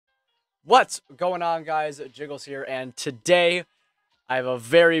What's going on, guys? Jiggles here, and today I have a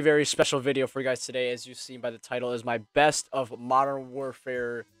very special video for you guys today. As you've seen by the title, is my best of Modern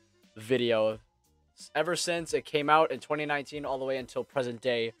Warfare video ever since it came out in 2019 all the way until present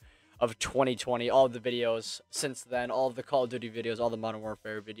day of 2020. All of the videos since then, all of the Call of Duty videos, all the Modern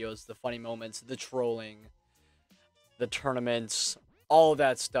Warfare videos, the funny moments, the trolling, the tournaments, all of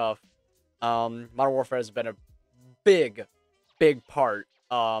that stuff. Modern Warfare has been a big part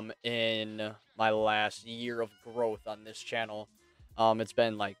in my last year of growth on this channel. It's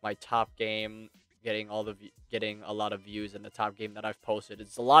been like my top game, getting a lot of views, in the top game that I've posted.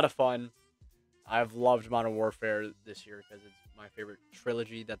 It's a lot of fun. I've loved Modern Warfare this year because it's my favorite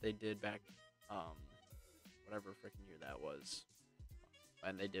trilogy that they did back, whatever freaking year that was.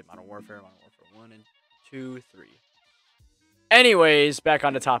 And they did Modern Warfare 1 and 2, 3. Anyways, back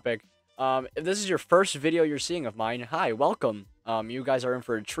on the topic. If this is your first video you're seeing of mine, hi, welcome. You guys are in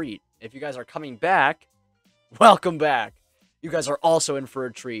for a treat. If you guys are coming back, welcome back. You guys are also in for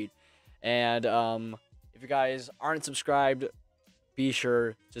a treat. And if you guys aren't subscribed, be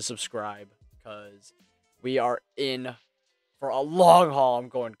sure to subscribe, because we are in for a long haul. I'm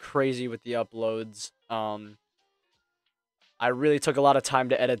going crazy with the uploads. I really took a lot of time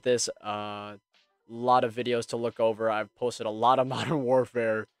to edit this. A lot of videos to look over. I've posted a lot of Modern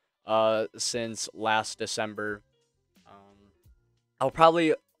Warfare since last December. I'll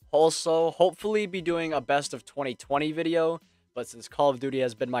probably also hopefully be doing a best of 2020 video, but since Call of Duty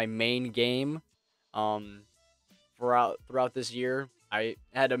has been my main game throughout this year, I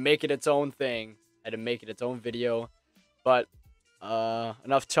had to make it its own thing. I had to make it its own video. But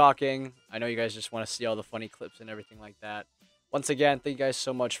enough talking. I know you guys just want to see all the funny clips and everything like that. Once again, thank you guys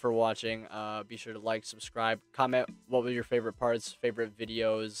so much for watching. Be sure to like, subscribe, comment what were your favorite parts, favorite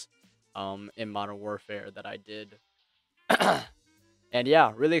videos in Modern Warfare that I did. And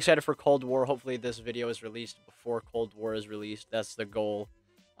yeah, really excited for Cold War. Hopefully this video is released before Cold War is released. That's the goal.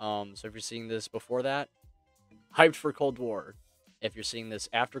 So if you're seeing this before that, hyped for Cold War. If you're seeing this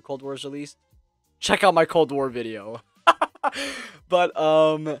after Cold War is released, check out my Cold War video. But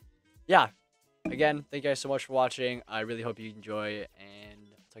yeah. Again, thank you guys so much for watching. I really hope you enjoy, and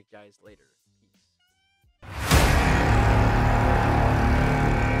I'll talk to you guys later.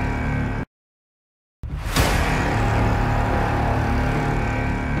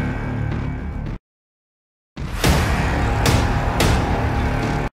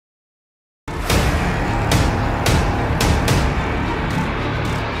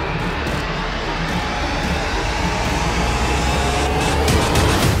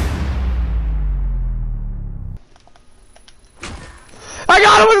 I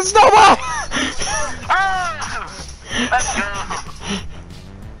got him with a snowball! Let's go!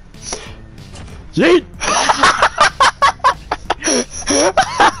 Yeet!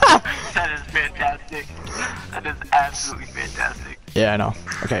 That is fantastic. That is absolutely fantastic. Yeah, I know.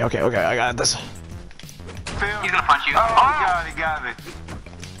 Okay, I got this. He's gonna punch you. Oh, God, he got me.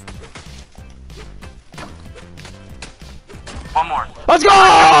 One more. Let's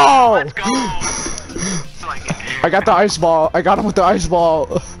go! Let's go! I got the ice ball. I got him with the ice ball.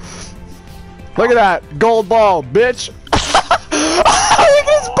 Look at that. Gold ball, bitch. Look at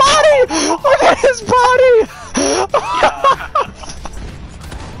his body! Look at his body!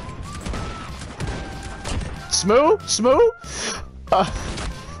 Smooth?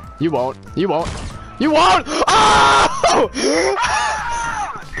 You won't. Oh!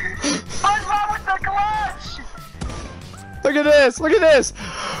 What's wrong with the clutch? Look at this!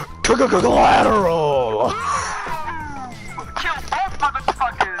 Collateral! Kill both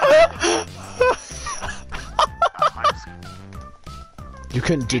motherfuckers! You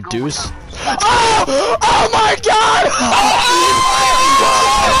can deduce. Oh my God!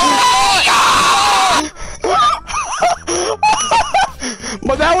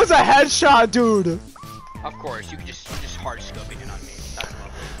 But that was a headshot, dude. Of course, you can just hard scoping it on me. That's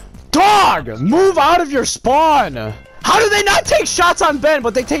Dog, move out of your spawn. How do they not take shots on Ben,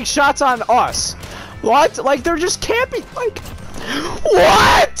 but they take shots on us? What? Like, they're just camping. Like,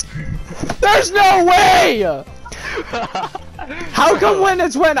 what? There's no way. How come when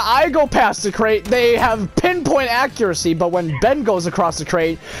I go past the crate, they have pinpoint accuracy, but when Ben goes across the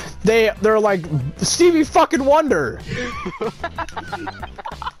crate, they're like Stevie fucking Wonder.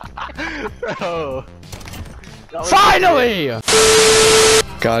 Oh. Finally!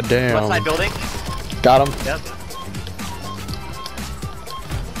 God damn. West side building. Got him. Yep.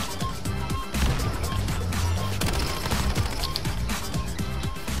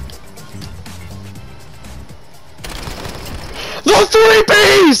 The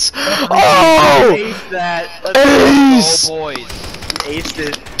three-piece! Oh! Ace that. Ace! Oh, boys. Aced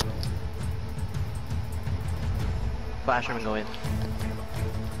it. Flash him and go in.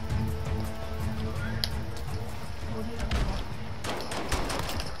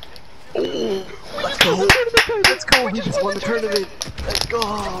 Let's go! Let's go! We just won the tournament! Let's go!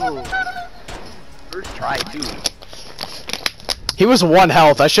 First try, dude. He was 1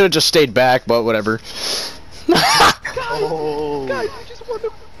 health. I should have just stayed back, but whatever. Oh! Guys, we just won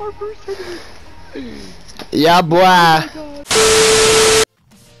our first tournament! Yeah, boy!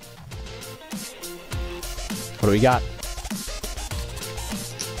 What do we got?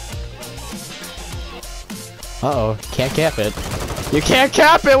 Uh-oh, can't cap it. You can't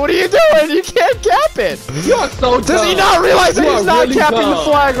cap it! What are you doing? You can't cap it! You're so dumb! Does he not realize that he's not capping the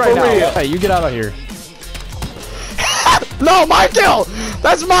flag right now? real. Hey, you get out of here. No, my kill!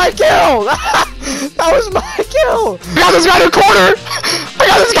 That's my kill! That was my kill! I got this guy in the corner! I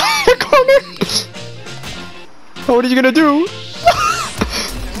got this guy in the corner! Oh, what are you gonna do?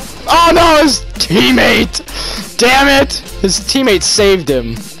 Oh no, his teammate! Damn it! His teammate saved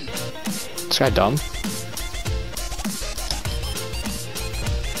him. This guy dumb.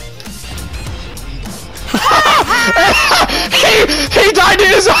 he died in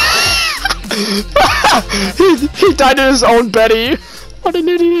his he died in his own Betty. What an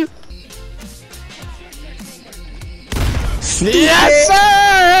idiot. Yes,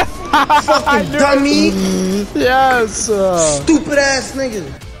 sir! Fucking dummy! Yes! Stupid ass nigga!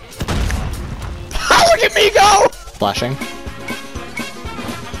 Look at me go! Flashing.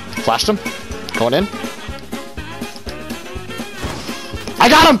 Flashed him. Going in. I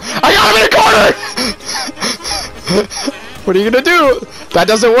got him! I got him in the corner! What are you gonna do? That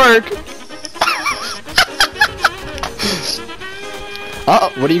doesn't work.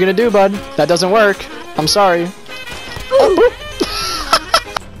 Uh-oh, what are you gonna do, bud? That doesn't work. I'm sorry. Oh.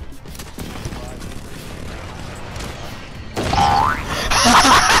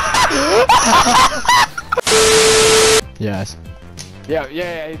 Yes. Yeah,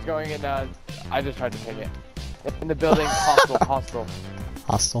 he's going in, I just tried to ping it. In the building, hostile.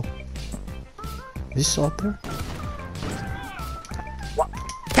 Hostile. Is he still up there?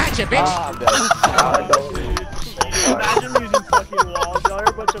 Gotcha, bitch! Imagine using fucking walls. Y'all are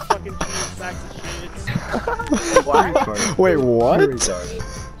a bunch of fucking cheese sacks of shit. Wait, what?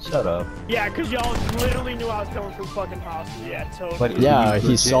 Shut up. Yeah, cause y'all literally knew I was coming from fucking hostel. Yeah, totally. Yeah,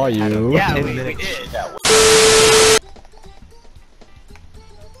 he saw you. Yeah, we did.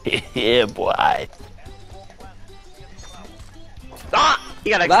 Yeah, boy. Ah!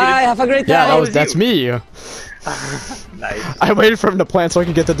 You got Bye, have a great time! Yeah, that's me. Nice. I waited for him to plant so I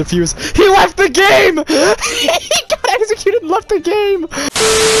could get the defuse. He left the game! He got executed and left the game!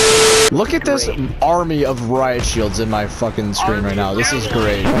 Look at this army of riot shields in my fucking screen right now. This is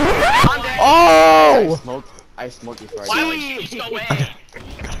great. Oh! I smoked you for Why would you just go away?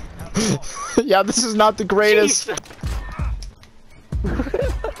 Yeah, this is not the greatest.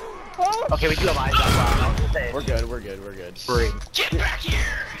 Okay, we do have eyes up. We're good. Get back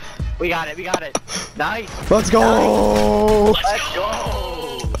here! We got it. Nice. Let's go! Let's go!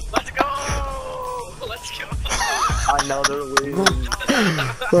 I know they're losing.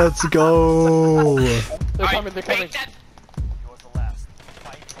 Let's go! They're coming. Go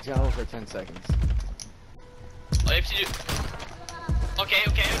for 10 seconds.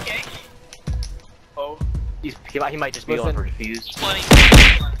 Okay. Oh. He might just be going for defuse.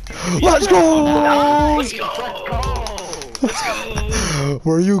 Let's go! Let's go!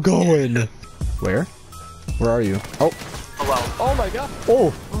 Where are you going? Where? Where are you? Oh. Oh well. Oh my god.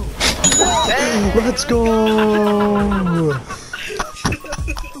 Oh. Let's go!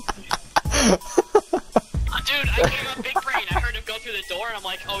 Dude, I came up big brain. I heard him go through the door, and I'm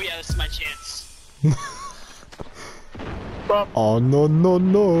like, oh yeah, this is my chance. Oh no.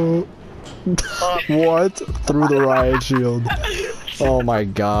 What? Through the riot shield. Oh my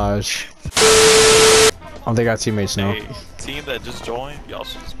gosh. Oh, they got teammates now. Hey, team that just joined, y'all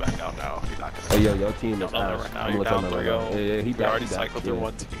should just back out now. You're not gonna Hey, yo, your team is on there ass. right now. I'm You're looking down at 3-0. Yeah, he We already back, cycled through yeah.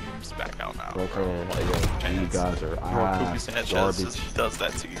 one team. Just back out now. Bro, come on, like, yo, you guys are Poopy ass, Sanchez garbage. just does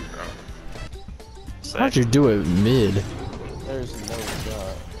that to you, bro. How'd you do it mid? There's no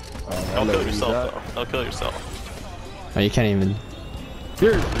shot. Don't kill yourself, though. Don't kill yourself. Oh, you can't even.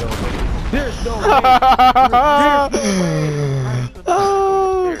 There's no way. There's no way. What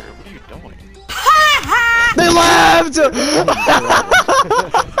are you doing? They left!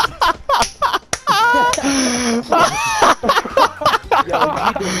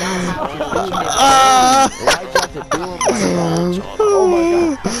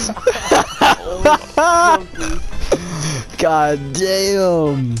 God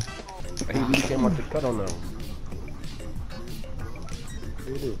damn! He came out the cut on them.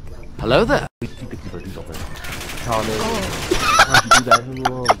 Hello there. He's open. Connor. Why'd you do that? Leave me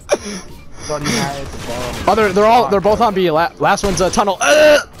alone. Thought he had the bomb. Oh, they're both on B. Last one's a tunnel.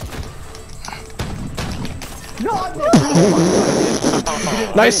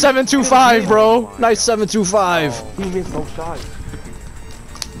 Nice 725, bro. Nice 725. He missed no shots.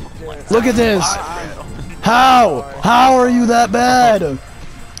 Look at this. How? How are you that bad? I'm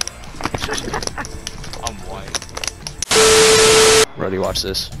white. Ready, watch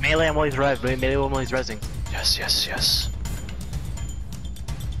this. Melee, I'm always res. Melee, I'm always resing. Yes, yes, yes.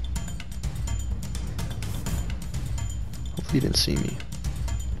 Hopefully you didn't see me.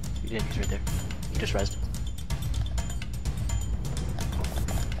 You didn't, he's right there. You just resed.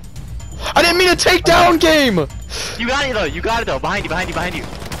 I didn't mean to take down game! You got it though, you got it though. Behind you, behind you, behind you.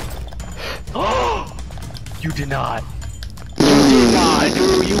 Oh! You did not. You did not,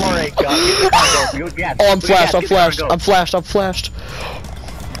 dude. You are a god. Oh, I'm flashed, I'm flashed, I'm flashed, I'm flashed.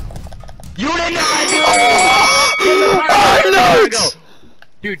 You did not, dude! Oh, no!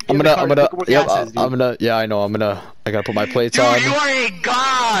 Dude, I'm gonna, yeah, I know, I gotta put my plates dude, on. you are a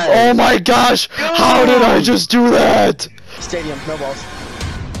god! Oh my gosh! Dude. How did I just do that? Stadium, snowballs.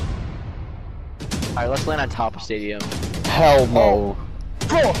 Alright, let's land on top of stadium. Hell no.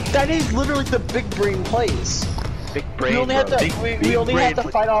 Bro, that is literally the big brain place. Big brain, We only have to, we only have to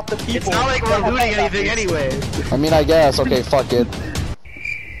fight off the people. It's not like we're looting anything anyway. I mean, I guess. Okay, fuck it.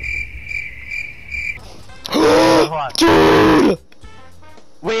 Dude!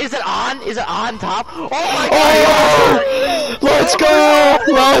 Wait, is it on? Is it on top? Oh my god! Oh! Let's go!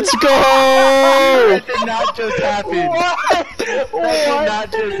 Let's go! That did not just happen. What? That did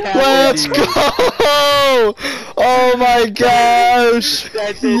not just happen. Let's go! Oh my gosh!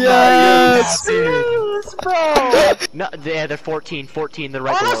 That did Yes! not just happen. Bro! No, yeah, they're 14, they're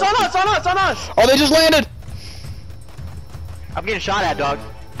right below. On us! Oh, they just landed! I'm getting shot at, dog.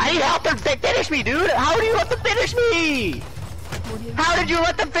 I need help them finish me, dude! How do you let them finish me? How did you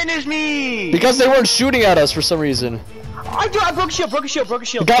let them finish me? Because they weren't shooting at us for some reason. I broke a shield, broke a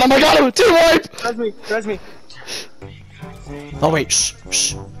shield. Got him, I got him! Team wipe! Res me. Oh wait, shh,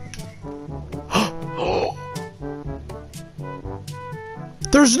 shh.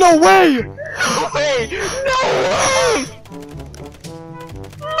 There's no way! Wait, no way!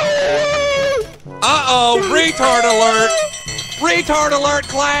 Uh-oh, retard alert! Retard alert,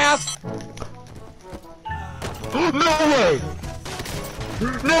 class! No way!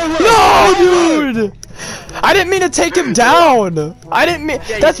 No, dude! I didn't mean to take him down! I didn't mean-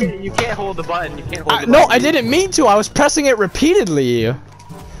 Yeah, that's- you can't hold the button, you can't hold the No, button. I didn't mean to, I was pressing it repeatedly!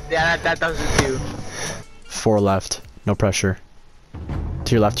 Yeah, that does it too. 4 left, no pressure.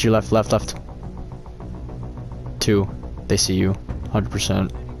 To your left, left. 2, they see you,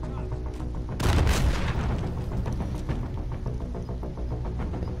 100%.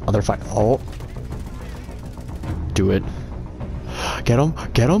 Other fight, oh. Do it. Get him,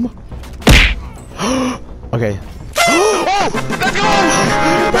 get him! Okay.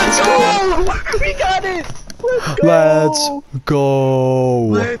 Let's go! We got it! Let's go!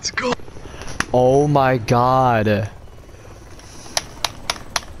 Let's go! Oh my god.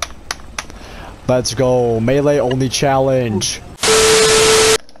 Let's go. Melee only challenge.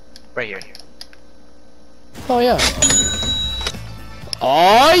 Right here. Oh yeah.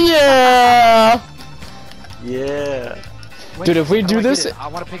 Oh yeah! Yeah. Dude, if we do this, I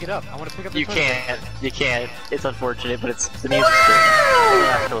want to pick it up. I want to pick up the You can't. It's unfortunate, but it's the music's good.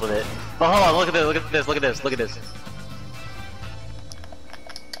 Relax a little bit. Oh, hold on, look at this.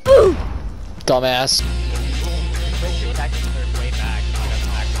 dumbass.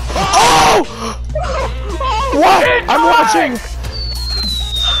 Oh! What? I'm watching.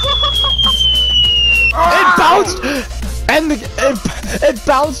 It bounced, and it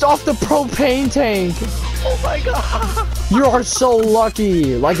bounced off the propane tank. Oh my god. You are so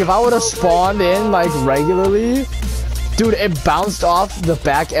lucky. Like, if I would have spawned in, like, regularly... Dude, it bounced off the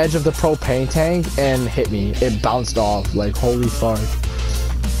back edge of the propane tank and hit me. It bounced off. Like, holy fuck.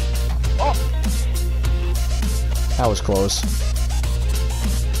 Oh. That was close.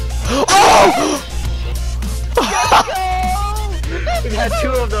 Oh! We've had 2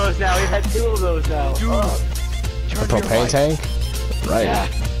 of those now. The propane tank? Right. Yeah.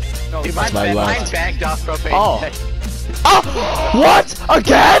 No, Dude, That's my mine left. backed off propane. Oh. Oh! What?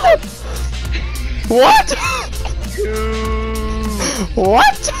 Again? What?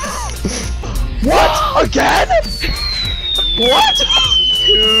 What? What? Again? What?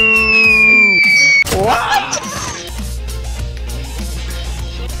 What?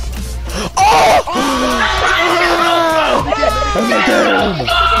 Oh! Again!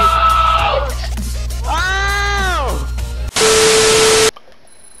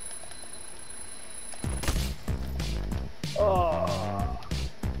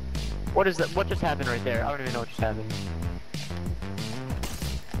 What is that? What just happened right there? I don't even know what just happened.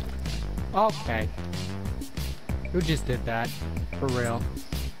 Okay. Who just did that? For real.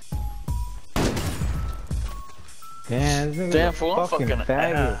 Damn, this Damn nigga's fool, I'm fucking fucking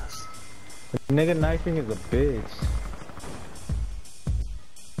faggot. ass. The nigga knifing is a bitch.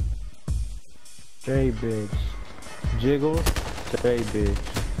 Straight bitch. Jiggles, straight bitch.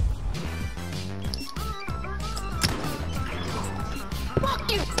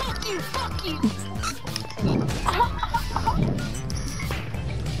 Fuck you, fuck you, fuck you!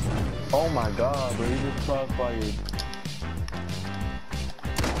 Oh my god, bro, you just crossfired.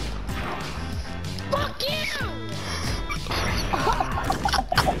 Fuck you!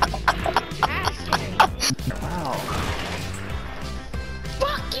 Wow.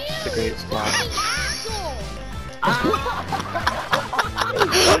 Fuck you! It's a great spot. Asshole!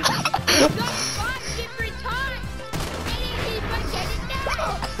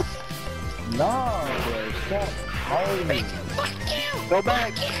 No, bro, stop hiding. Fuck you! Go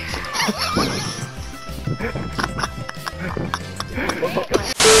back.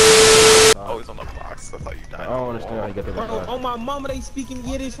 Oh, he's on the box. I thought you died. I don't understand how you get to the box. Oh my mama, they speaking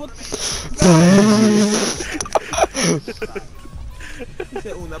Yiddish. What the? He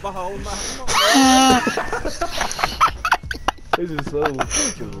said, "Una baja, una." This is so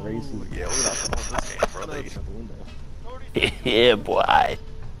fucking racist. Yeah, we're not supposed to this game, brother. Yeah, boy.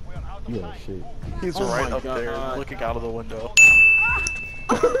 You are shit. He's Oh right my up there, God. looking out of the window.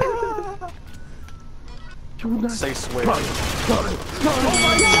 Say swear.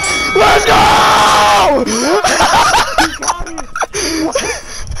 Let's go!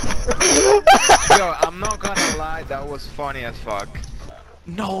 Yo, I'm not gonna lie, that was funny as fuck.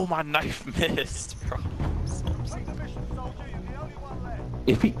 No, my knife missed, bro.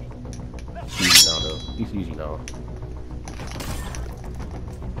 If he... Easy now, though. He's easy now.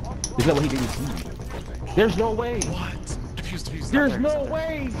 Is that what he didn't see? There's no way! What? Defuse. There's no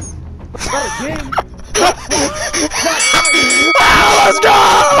way! Let's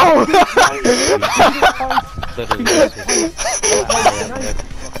go!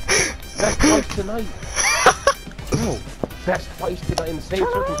 That's twice tonight. No, that's twice tonight in the same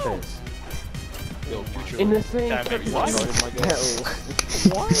circumstance. In the same circumstance.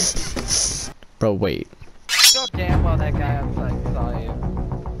 What? Bro, wait. So damn well that guy outside saw you.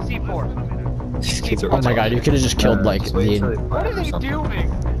 C4. Oh my god, you could have just killed like the. What are they doing?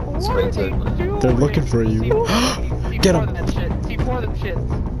 What are they doing? They're looking for you. C4 Get him. that shit. C4 them shit.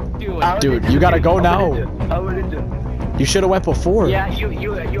 Do it. Dude, you gotta go now. You should have went before. Yeah,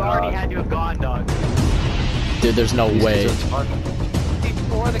 you already had to have gone, dog. Dude, there's no way.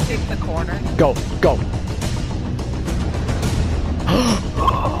 C4 the kick in the corner. Go, go.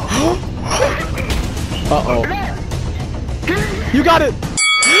 Uh-oh. You got it!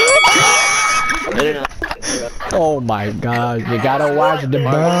 Oh my god, you gotta watch the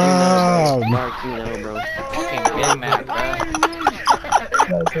bomb! Fucking Big Mac, bro.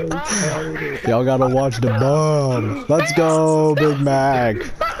 Y'all gotta watch the bomb. Let's go, Big Mac.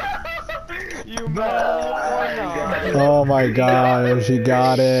 Oh my gosh, he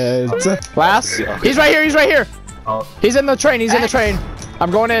got it. Last? He's right here, he's right here! He's in the train, he's in the train. I'm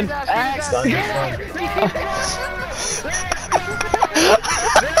going in.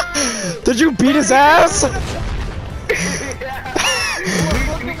 Did you beat his ass?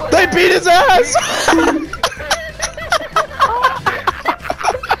 They beat his ass!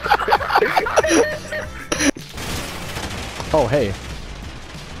 Oh, hey.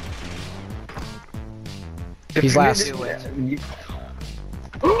 He's last.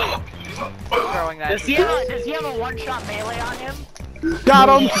 Does he have a one-shot melee on him? Got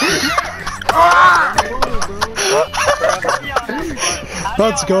him!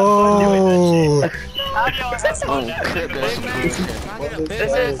 Let's go! This is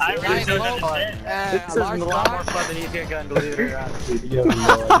a lot more fun than he's gonna believe it or not.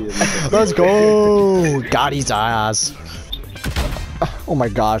 Let's go! Got his ass. Oh my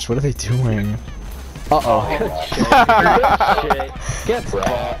gosh, what are they doing? Uh-oh. Get For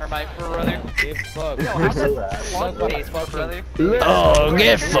my brother. Get fucked. Oh,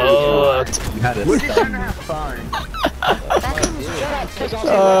 get fucked!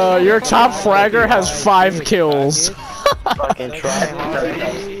 Your top fragger has 5 kills.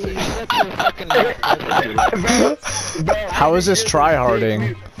 How is this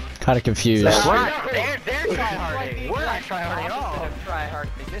tryharding? Kinda confused. They're tryharding. We're not tryharding at all.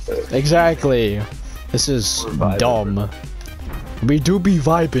 Exactly. This is dumb. We do be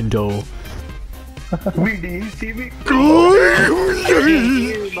vibing though.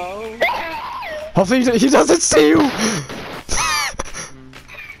 Hopefully he doesn't see you.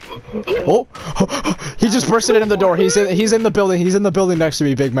 Oh, he just bursted in the door. He's in the building. He's in the building next to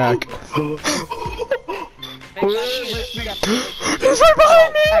me, Big Mac. He's right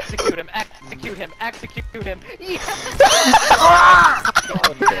behind me! Execute him, execute him, execute him!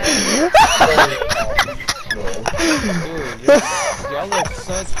 Y'all look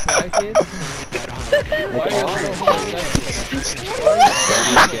such crackheads.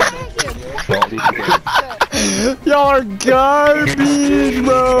 Y'all are garbage,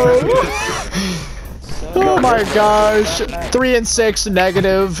 bro! Oh my gosh! 3 and 6,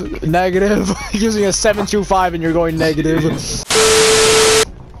 negative. Using a 7.25 and you're going negative.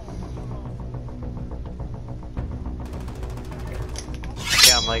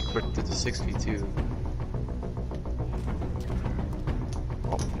 Yeah, I'm like, we're to the 6v2.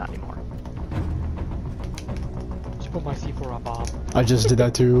 Oh, not anymore. Just put my C4 on Bob. I just did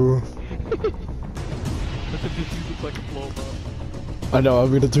that too. Look at this, you look like a blow up. I know,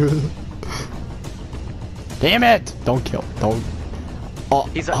 I'm gonna do it. Damn it! Don't kill. Don't. Oh,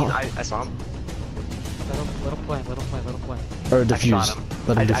 I saw him. Let him play. Or defuse.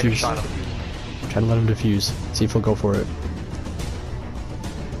 Let him I defuse. shot him. Try to let him defuse. See if he'll go for it.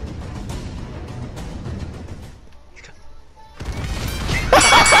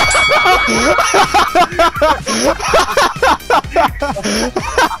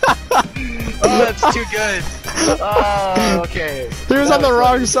 Oh, that's too good. Oh, okay. He was on the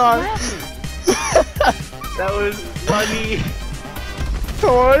wrong side. That was funny.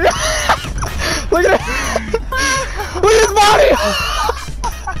 Oh my God. Look at it. Look at his body.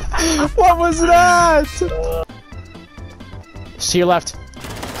 What was that? To your left.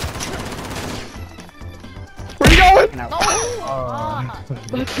 Where are you going? No.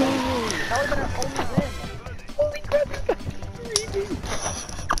 Let's go!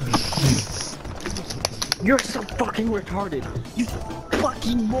 You're so fucking retarded. You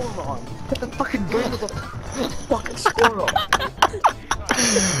fucking moron. Get the fucking brain of a fucking squirrel.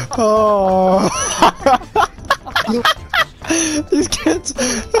 Oh. These kids.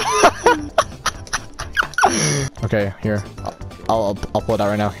 Okay, here. I'll pull it out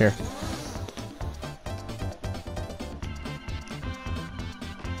right now. Here.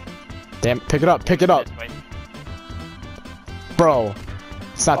 Damn, pick it up, Bro,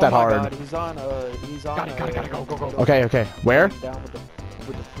 it's not that hard. God, he's on Gotta go. Okay, where? Down with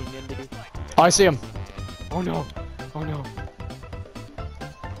the fluidity. Oh, I see him. Oh no.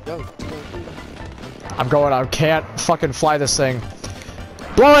 Go. I'm going, I can't fucking fly this thing.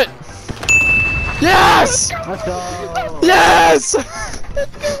 Blow it! Yes! Let's go. Yes!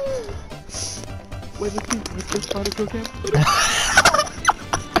 Wait, let's try to cook him.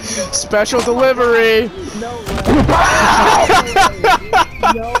 Special delivery! No way.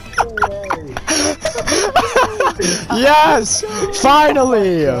 No way. Yes!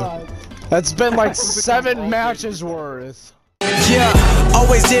 Finally! That's been like 7 matches worth. Yeah,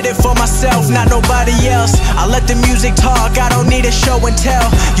 always did it for myself, not nobody else. I let the music talk, I don't need a show and tell.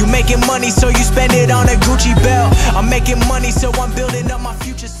 You making money, so you spend it on a Gucci belt. I'm making money, so I'm building up my